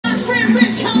friend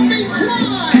Rich Homie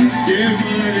Quan. Get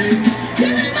money.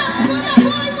 Give it up for my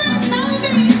boy Rich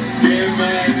Homie. Get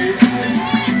money.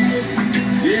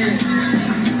 Yeah.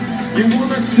 You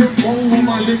wanna sip on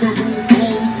my living room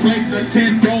floor? Play the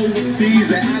 10 roll with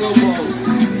C's and Alamo.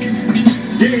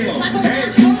 Yeah.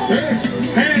 Hey,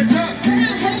 hands up.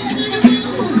 Head in the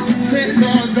room. Sex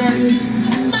on that.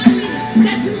 Mommy,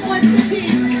 got you one to see.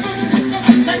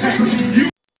 Let's check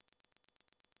it.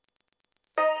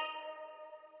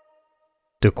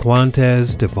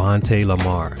 DeQuan'S Devontae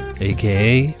Lamar,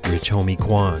 aka Rich Homie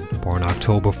Quan, born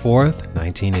October 4th,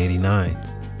 1989.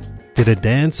 Did a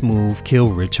dance move kill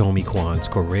Rich Homie Quan's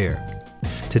career?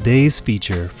 Today's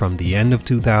feature from the end of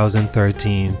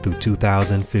 2013 through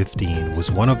 2015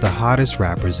 was one of the hottest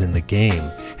rappers in the game,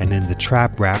 and in the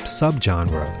trap rap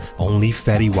subgenre, only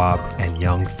Fetty Wap and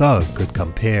Young Thug could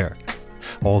compare.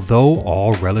 Although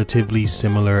all relatively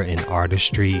similar in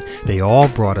artistry, they all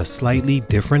brought a slightly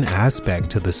different aspect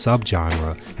to the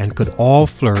subgenre and could all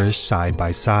flourish side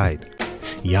by side.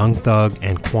 Young Thug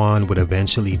and Quan would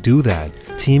eventually do that,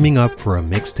 teaming up for a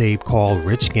mixtape called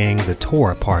Rich Gang The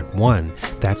Tour Part 1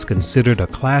 that's considered a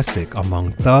classic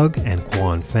among Thug and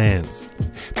Quan fans.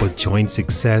 But joint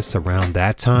success around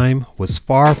that time was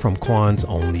far from Quan's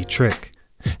only trick.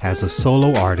 As a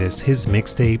solo artist, his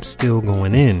mixtape Still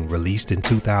Going In, released in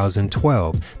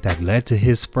 2012, that led to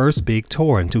his first big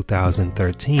tour in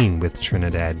 2013 with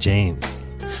Trinidad James.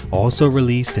 Also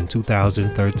released in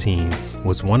 2013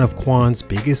 was one of Quan's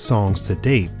biggest songs to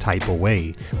date, Type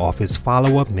Away, off his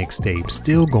follow-up mixtape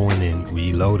Still Going In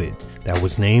Reloaded, that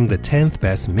was named the 10th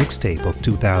best mixtape of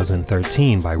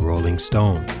 2013 by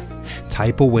RollingStone.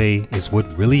 Type Away is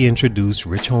what really introduced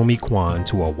Rich Homie Quan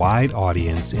to a wide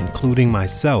audience, including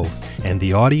myself, and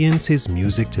the audience his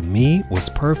music to me was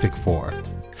perfect for.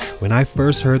 When I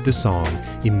first heard the song,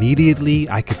 immediately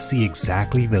I could see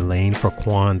exactly the lane for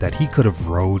Quan that he could have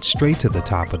rode straight to the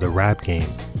top of the rap game.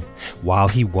 While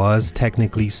he was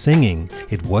technically singing,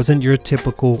 it wasn't your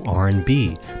typical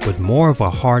R&B, but more of a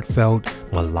heartfelt,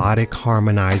 melodic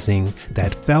harmonizing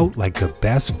that felt like the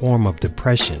best form of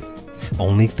depression.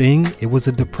 Only thing, it was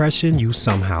a depression you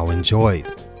somehow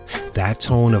enjoyed. That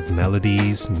tone of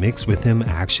melodies, mixed with him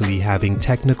actually having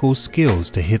technical skills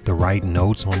to hit the right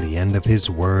notes on the end of his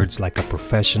words like a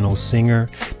professional singer,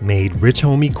 made Rich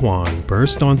Homie Quan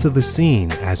burst onto the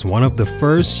scene as one of the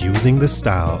first using the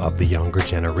style of the younger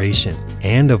generation,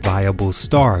 and a viable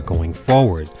star going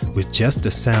forward with just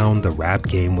the sound the rap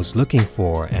game was looking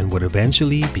for and would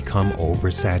eventually become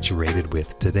oversaturated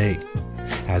with today.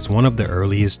 As one of the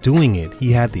earliest doing it,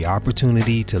 he had the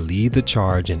opportunity to lead the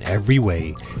charge in every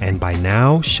way, and by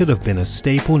now should have been a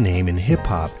staple name in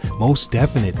hip-hop, most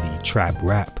definitely trap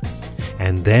rap.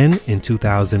 And then in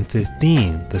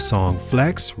 2015, the song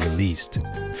Flex released.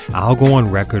 I'll go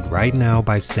on record right now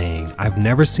by saying I've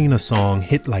never seen a song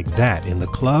hit like that in the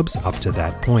clubs up to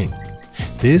that point.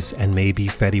 This and maybe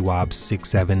Fetty Wap's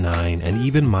 679 and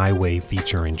even My Way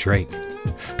featuring Drake.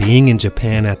 Being in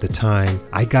Japan at the time,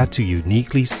 I got to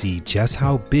uniquely see just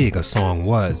how big a song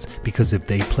was, because if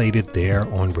they played it there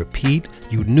on repeat,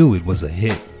 you knew it was a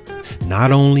hit.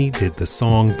 Not only did the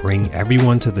song bring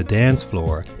everyone to the dance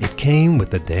floor, it came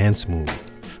with a dance move.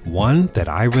 One that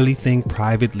I really think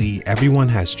privately everyone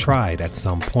has tried at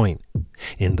some point.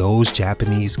 In those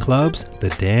Japanese clubs, the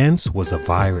dance was a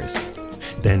virus.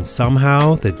 Then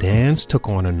somehow the dance took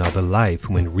on another life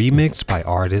when remixed by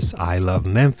artist I Love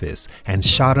Memphis and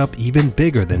shot up even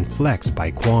bigger than Flex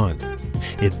by Quan.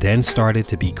 It then started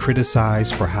to be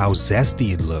criticized for how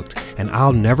zesty it looked, and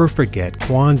I'll never forget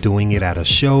Quan doing it at a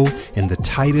show in the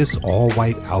tightest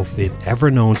all-white outfit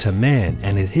ever known to man,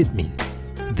 and it hit me.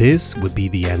 This would be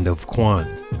the end of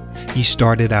Quan. He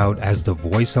started out as the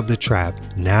voice of the trap,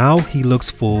 now he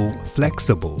looks full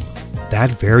flexible.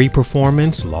 That very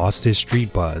performance lost his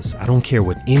street buzz, I don't care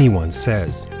what anyone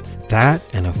says. That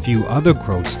and a few other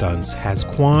growth stunts has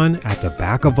Quan at the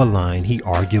back of a line he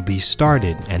arguably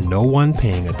started and no one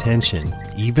paying attention,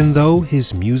 even though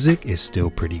his music is still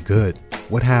pretty good.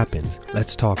 What happened?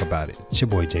 Let's talk about it. It's your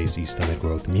boy JC, Stunted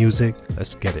Growth Music.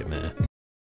 Let's get it, man.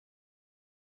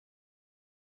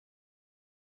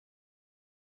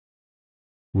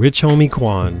 Rich Homie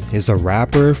Quan is a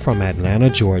rapper from Atlanta,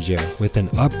 Georgia, with an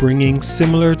upbringing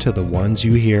similar to the ones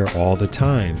you hear all the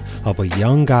time, of a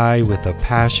young guy with a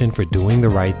passion for doing the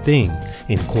right thing,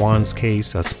 in Quan's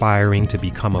case aspiring to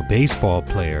become a baseball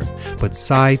player, but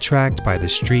sidetracked by the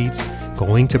streets,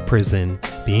 going to prison,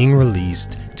 being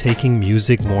released, taking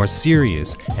music more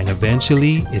serious, and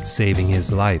eventually it's saving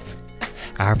his life.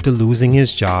 After losing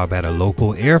his job at a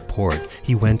local airport,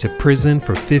 he went to prison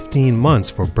for 15 months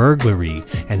for burglary,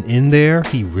 and in there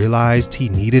he realized he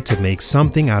needed to make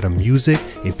something out of music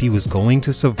if he was going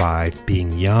to survive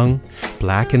being young,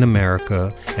 black in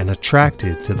America, and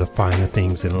attracted to the finer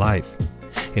things in life.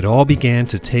 It all began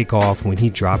to take off when he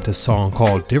dropped a song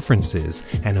called Differences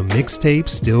and a mixtape,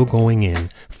 Still Going In,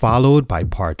 followed by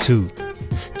part 2.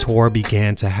 Tour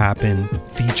began to happen,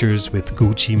 features with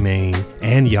Gucci Mane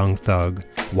and Young Thug,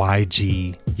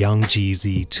 YG, Young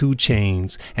Jeezy, 2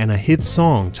 Chainz, and a hit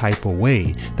song Type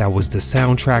Away that was the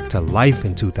soundtrack to Life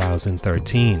in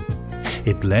 2013.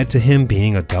 It led to him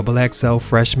being a XXL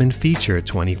Freshman Feature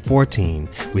 2014,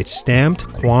 which stamped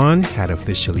Quan had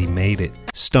officially made it.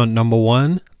 Stunt number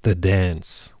 1, The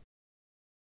Dance.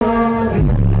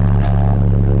 And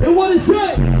what is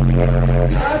right?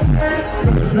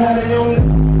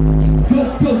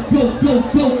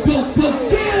 Go,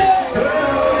 get it!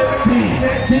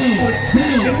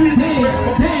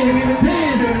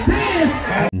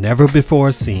 Dance. Never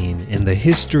before seen in the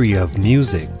history of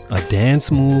music, a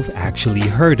dance move actually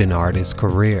hurt an artist's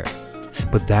career.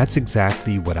 But that's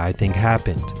exactly what I think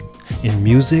happened. In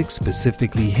music,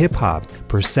 specifically hip-hop,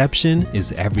 perception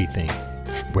is everything.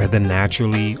 Whether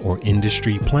naturally or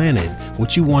industry planted,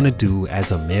 what you want to do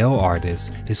as a male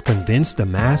artist is convince the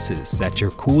masses that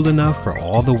you're cool enough for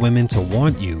all the women to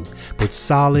want you, but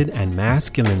solid and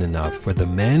masculine enough for the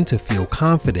men to feel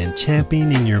confident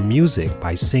championing your music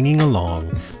by singing along,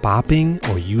 bopping,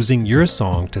 or using your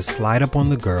song to slide up on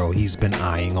the girl he's been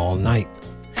eyeing all night.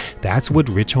 That's what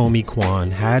Rich Homie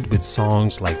Quan had with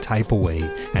songs like Type Away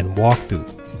and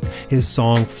Walkthrough. His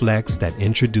song Flex that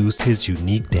introduced his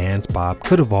unique dance bop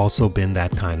could have also been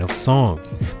that kind of song.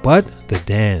 But The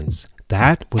Dance,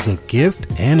 that was a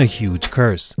gift and a huge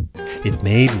curse. It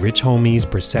made Rich Homie's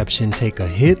perception take a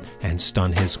hit and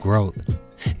stunt his growth.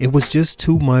 It was just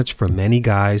too much for many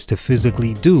guys to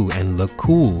physically do and look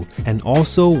cool, and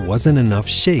also wasn't enough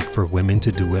shake for women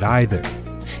to do it either.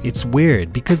 It's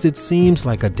weird because it seems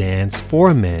like a dance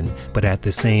for men, but at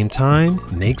the same time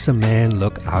makes a man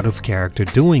look out of character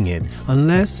doing it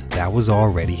unless that was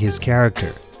already his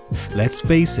character. Let's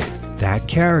face it, that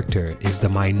character is the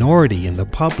minority in the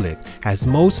public, as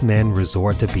most men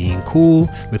resort to being cool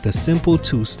with a simple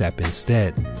two-step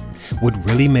instead. What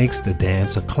really makes The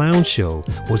Dance a clown show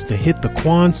was to hit the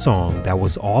Quan song that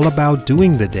was all about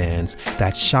doing the dance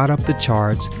that shot up the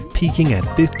charts, peaking at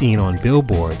 15 on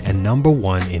Billboard and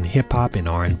 #1 in hip-hop and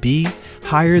R&B,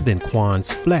 higher than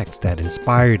Quan's Flex that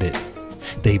inspired it.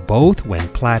 They both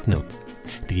went platinum.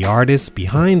 The artist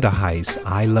behind the heist,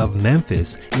 I Love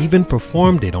Memphis, even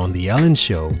performed it on The Ellen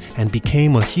Show and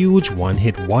became a huge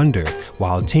one-hit wonder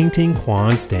while tainting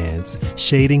Quan's dance,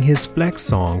 shading his Flex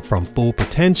song from Full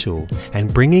Potential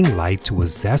and bringing light to a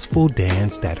zestful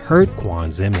dance that hurt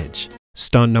Quan's image.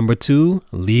 Stunt number 2,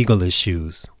 Legal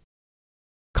Issues.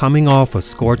 Coming off a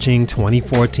scorching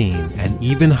 2014 and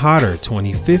even hotter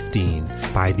 2015,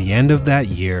 by the end of that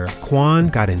year, Quan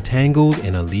got entangled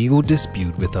in a legal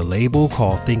dispute with a label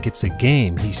called Think It's a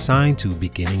Game he signed to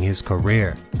beginning his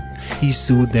career. He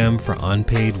sued them for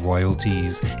unpaid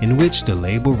royalties, in which the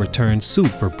label returned suit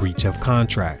for breach of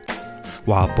contract.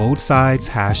 While both sides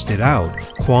hashed it out,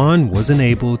 Quan wasn't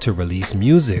able to release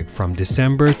music from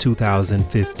December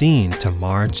 2015 to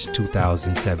March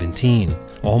 2017.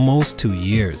 Almost 2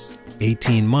 years,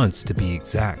 18 months to be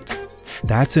exact.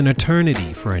 That's an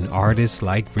eternity for an artist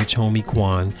like Rich Homie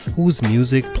Quan, whose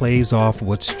music plays off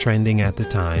what's trending at the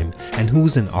time, and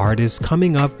who's an artist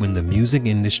coming up when the music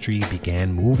industry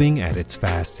began moving at its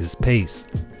fastest pace.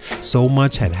 So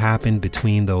much had happened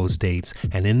between those dates,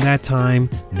 and in that time,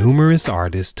 numerous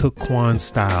artists took Quan's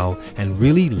style and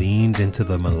really leaned into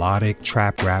the melodic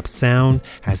trap rap sound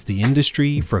as the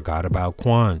industry forgot about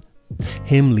Quan.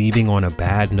 Him leaving on a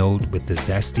bad note with the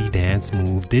zesty dance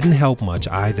move didn't help much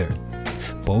either.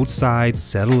 Both sides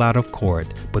settled out of court,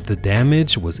 but the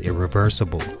damage was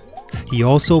irreversible. He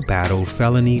also battled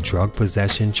felony drug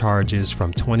possession charges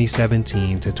from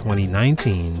 2017 to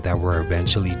 2019 that were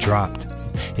eventually dropped.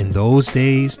 In those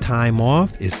days, time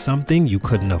off is something you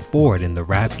couldn't afford in the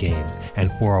rap game,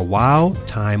 and for a while,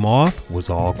 time off was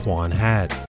all Quan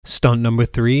had. Stunt number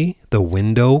 3, the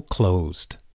window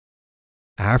closed.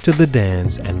 After The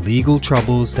Dance and legal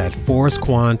troubles that forced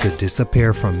Quan to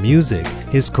disappear from music,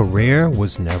 his career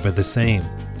was never the same.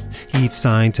 He'd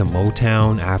signed to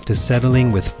Motown after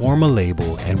settling with former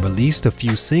label and released a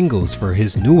few singles for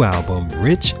his new album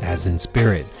Rich as in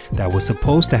Spirit that was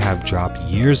supposed to have dropped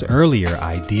years earlier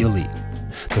ideally.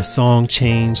 The song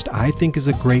Changed, I think, is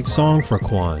a great song for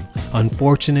Quan.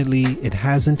 Unfortunately, it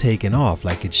hasn't taken off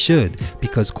like it should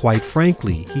because, quite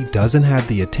frankly, he doesn't have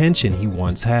the attention he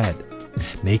once had.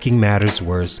 Making matters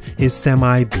worse, his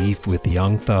semi-beef with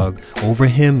Young Thug over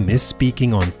him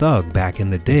misspeaking on Thug back in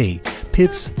the day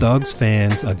pits Thug's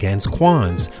fans against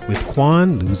Quan's, with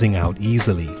Quan losing out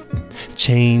easily.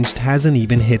 Changed hasn't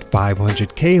even hit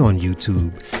 500K on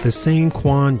YouTube, the same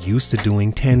Quan used to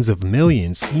doing tens of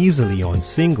millions easily on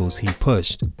singles he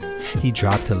pushed. He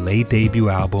dropped a late debut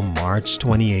album March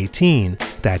 2018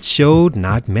 that showed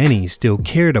not many still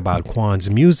cared about Quan's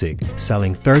music,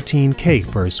 selling 13K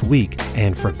first week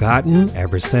and forgotten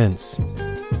ever since.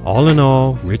 All in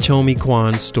all, Rich Homie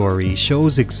Quan's story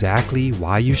shows exactly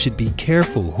why you should be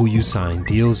careful who you sign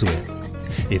deals with.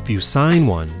 If you sign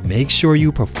one, make sure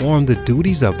you perform the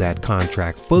duties of that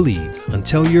contract fully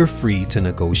until you're free to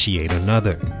negotiate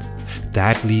another.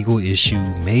 That legal issue,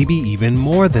 maybe even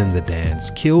more than the dance,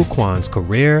 killed Quan's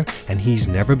career and he's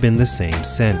never been the same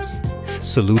since.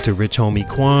 Salute to Rich Homie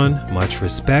Quan, much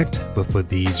respect, but for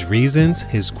these reasons,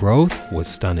 his growth was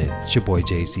stunted. It's your boy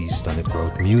JC, Stunted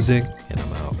Growth Music, and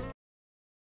I'm out.